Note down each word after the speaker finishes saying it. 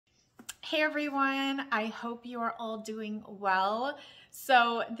Hey everyone, I hope you are all doing well.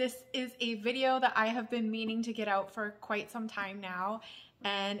 So this is a video that I have been meaning to get out for quite some time now,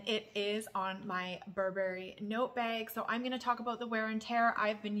 and it is on my Burberry Note bag. So I'm going to talk about the wear and tear.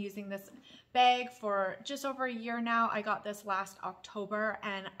 I've been using this bag for just over a year now. I got this last October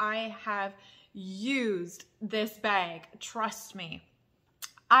and I have used this bag, trust me.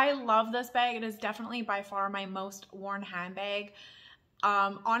 I love this bag. It is definitely by far my most worn handbag.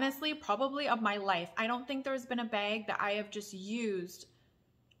 Honestly, probably of my life. I don't think there's been a bag that I have just used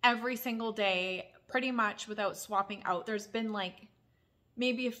every single day pretty much without swapping out. There's been like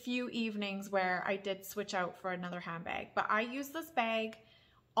maybe a few evenings where I did switch out for another handbag, but I use this bag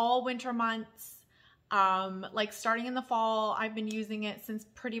all winter months. Like starting in the fall, I've been using it since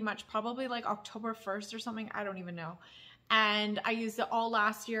pretty much probably like October 1st or something. I don't even know. And I used it all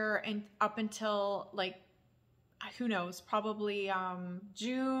last year and up until like, who knows, probably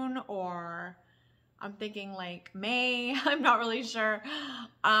June, or I'm thinking like May. I'm not really sure.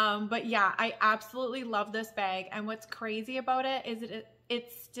 But yeah, I absolutely love this bag. And what's crazy about it is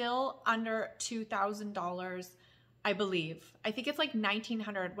it's still under $2,000, I believe. I think it's like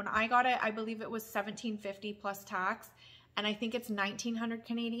 $1,900. When I got it, I believe it was $1,750 plus tax. And I think it's $1,900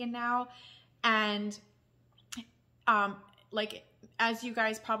 Canadian now. And like, as you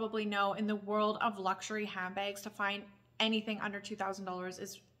guys probably know, in the world of luxury handbags, to find anything under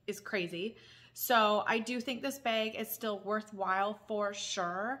 $2,000 is crazy. So I do think this bag is still worthwhile for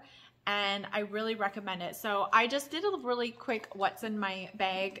sure, and I really recommend it. So I just did a really quick what's in my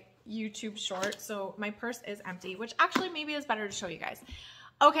bag YouTube short. So my purse is empty, which actually maybe is better to show you guys.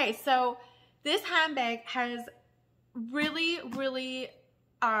 Okay, so this handbag has really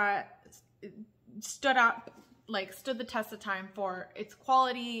stood the test of time for its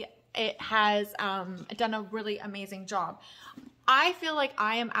quality. It has done a really amazing job. I feel like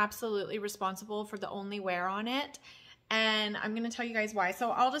I am absolutely responsible for the only wear on it, and I'm going to tell you guys why.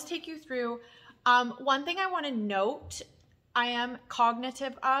 So I'll just take you through. One thing I want to note, I am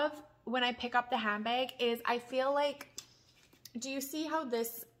cognitive of when I pick up the handbag is I feel like, do you see how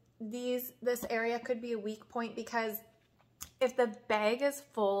this area could be a weak point? Because if the bag is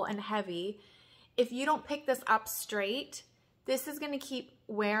full and heavy, if you don't pick this up straight, this is going to keep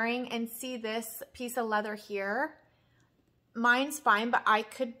wearing. And see this piece of leather here? Mine's fine, but I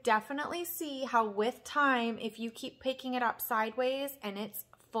could definitely see how with time, if you keep picking it up sideways and it's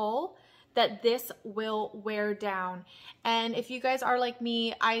full, that this will wear down. And if you guys are like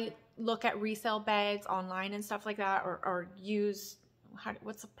me, I look at resale bags online and stuff like that, or use,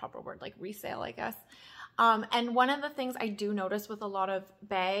 what's the proper word? Like resale, I guess. And one of the things I do notice with a lot of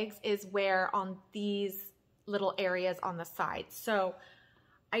bags is wear on these little areas on the sides. So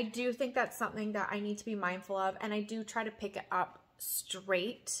I do think that's something that I need to be mindful of. And I do try to pick it up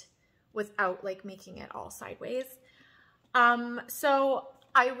straight without like making it all sideways. So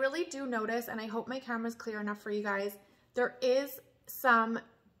I really do notice, and I hope my camera's clear enough for you guys, there is some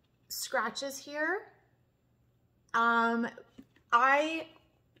scratches here. I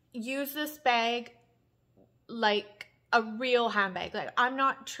use this bag like a real handbag. Like, I'm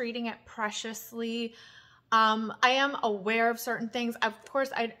not treating it preciously. I am aware of certain things. Of course,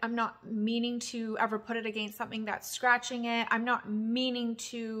 I'm not meaning to ever put it against something that's scratching it. I'm not meaning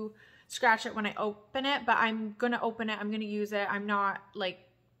to scratch it when I open it, but I'm going to open it. I'm going to use it. I'm not like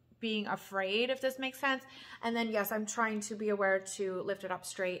being afraid, if this makes sense. And then yes, I'm trying to be aware to lift it up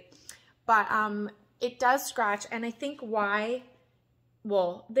straight, but it does scratch. And I think why,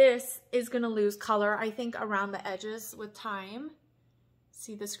 well, this is going to lose color, I think, around the edges with time.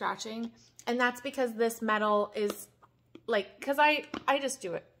 See the scratching? And that's because this metal is like, because I just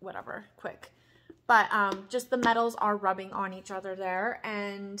do it whatever quick, but just the metals are rubbing on each other there,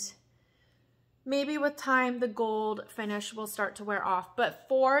 and maybe with time the gold finish will start to wear off. But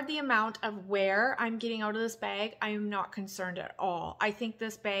for the amount of wear I'm getting out of this bag, I am not concerned at all. I think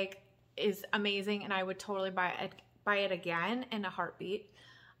this bag is amazing, and I would totally buy it again in a heartbeat.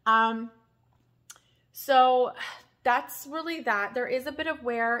 So that's really that. There is a bit of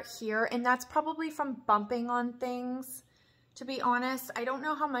wear here, and that's probably from bumping on things, to be honest. I don't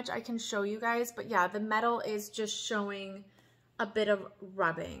know how much I can show you guys, but yeah, the metal is just showing a bit of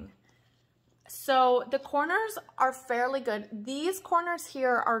rubbing. So the corners are fairly good. These corners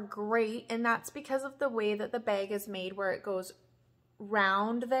here are great, and that's because of the way that the bag is made, where it goes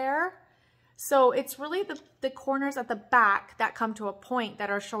round there. So it's really the corners at the back that come to a point that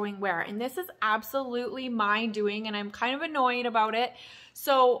are showing wear. And this is absolutely my doing, and I'm kind of annoyed about it.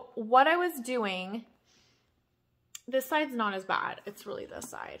 So what I was doing, this side's not as bad. It's really this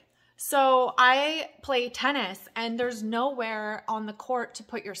side. So I play tennis and there's nowhere on the court to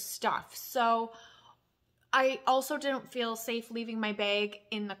put your stuff. So I also didn't feel safe leaving my bag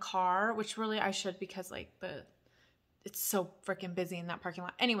in the car, which really I should, because like it's so freaking busy in that parking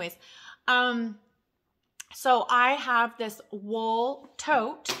lot. Anyways, so I have this wool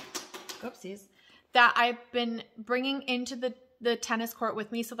tote, oopsies, that I've been bringing into the tennis court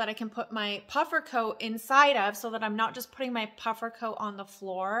with me so that I can put my puffer coat inside of, so that I'm not just putting my puffer coat on the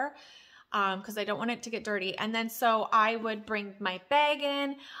floor, because I don't want it to get dirty. And then so I would bring my bag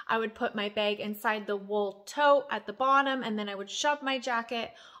in, I would put my bag inside the wool tote at the bottom, and then I would shove my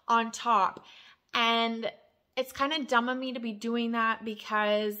jacket on top. And it's kind of dumb of me to be doing that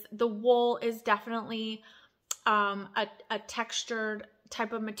because the wool is definitely a textured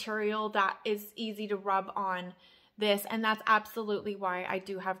type of material that is easy to rub on this, and that's absolutely why I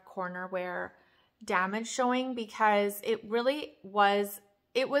do have corner wear damage showing, because it was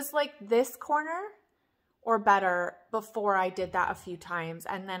like this corner or better before I did that a few times,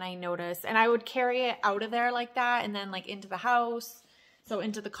 and then I noticed, and I would carry it out of there like that, and then like into the house, so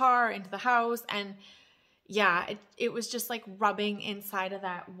into the car, into the house, and yeah, it was just like rubbing inside of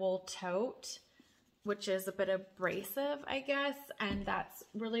that wool tote, which is a bit abrasive, I guess, and that's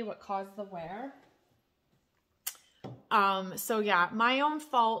really what caused the wear. So yeah, my own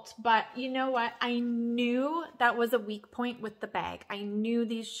fault, but you know what? I knew that was a weak point with the bag. I knew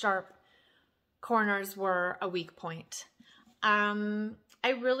these sharp corners were a weak point. I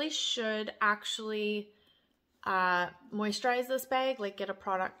really should actually moisturize this bag, like get a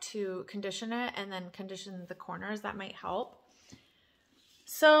product to condition it and then condition the corners. That might help.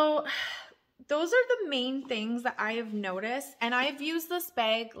 So those are the main things that I have noticed, and I've used this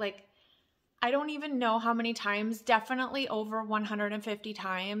bag like I don't even know how many times, definitely over 150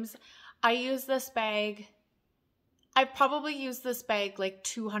 times. I use this bag, I probably used this bag like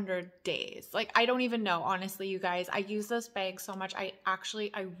 200 days. Like, I don't even know, honestly, you guys. I use this bag so much. I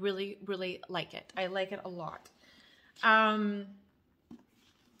really, really like it. I like it a lot.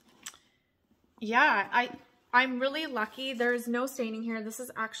 Yeah, I'm really lucky. There's no staining here. This is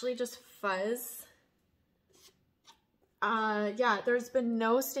actually just fuzz. Yeah, there's been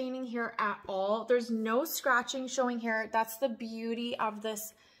no staining here at all. There's no scratching showing here. That's the beauty of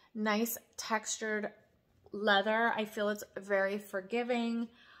this nice textured leather. I feel it's very forgiving.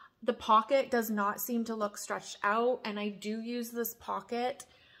 The pocket does not seem to look stretched out, and I do use this pocket.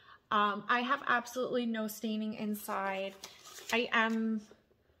 I have absolutely no staining inside. I am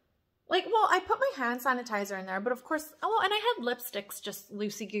like, well, I put my hand sanitizer in there, but of course, oh, and I had lipsticks just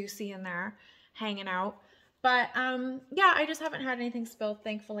loosey-goosey in there hanging out. But yeah, I just haven't had anything spilled,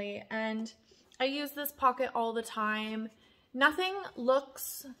 thankfully. And I use this pocket all the time. Nothing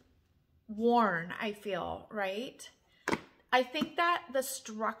looks worn, I feel, right? I think that the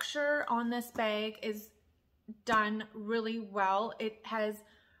structure on this bag is done really well. It has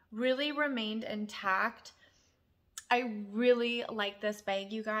really remained intact. I really like this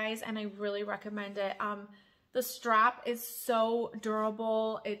bag, you guys, and I really recommend it. The strap is so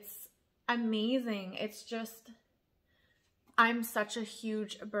durable. It's amazing. It's just, I'm such a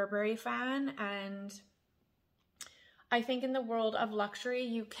huge Burberry fan, and I think in the world of luxury,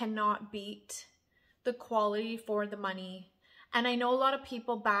 you cannot beat the quality for the money. And I know a lot of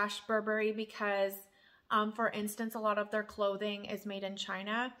people bash Burberry because, for instance, a lot of their clothing is made in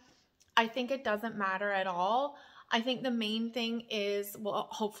China. I think it doesn't matter at all. I think the main thing is, well,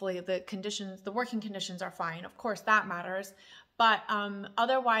 hopefully the conditions, the working conditions are fine. Of course, that matters. But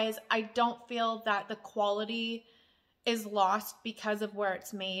otherwise, I don't feel that the quality is lost because of where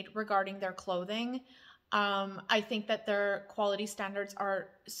it's made regarding their clothing. I think that their quality standards are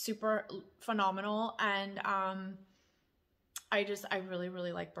super phenomenal, and I really,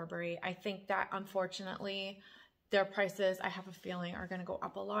 really like Burberry. I think that unfortunately their prices, I have a feeling, are going to go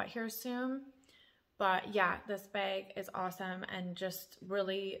up a lot here soon. But yeah, this bag is awesome, and just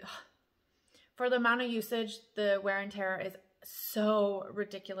really, for the amount of usage, the wear and tear is so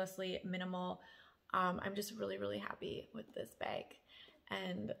ridiculously minimal. I'm just really, really happy with this bag,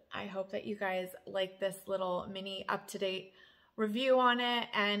 and I hope that you guys like this little mini up-to-date review on it.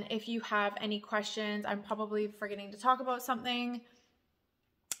 And if you have any questions, I'm probably forgetting to talk about something,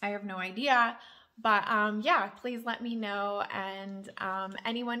 I have no idea, but yeah, please let me know. And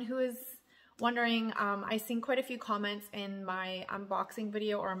anyone who is wondering, I've seen quite a few comments in my unboxing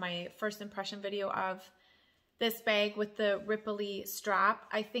video or my first impression video of this bag with the ripply strap.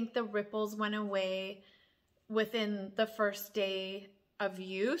 I think the ripples went away within the first day of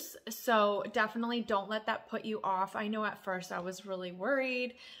use, so definitely don't let that put you off. I know at first I was really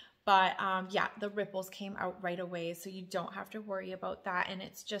worried, but yeah, the ripples came out right away, so you don't have to worry about that. And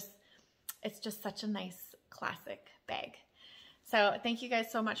it's just, it's just such a nice classic bag. So thank you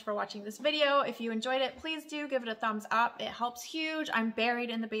guys so much for watching this video. If you enjoyed it, please do give it a thumbs up. It helps huge. I'm buried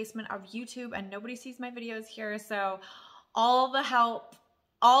in the basement of YouTube and nobody sees my videos here. So all the help,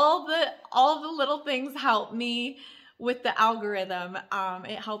 all the little things help me with the algorithm.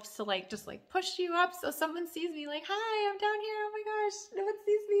 It helps to like, just like push you up so someone sees me like, hi, I'm down here. Oh my gosh, no one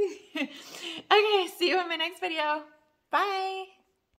sees me. Okay, see you in my next video. Bye.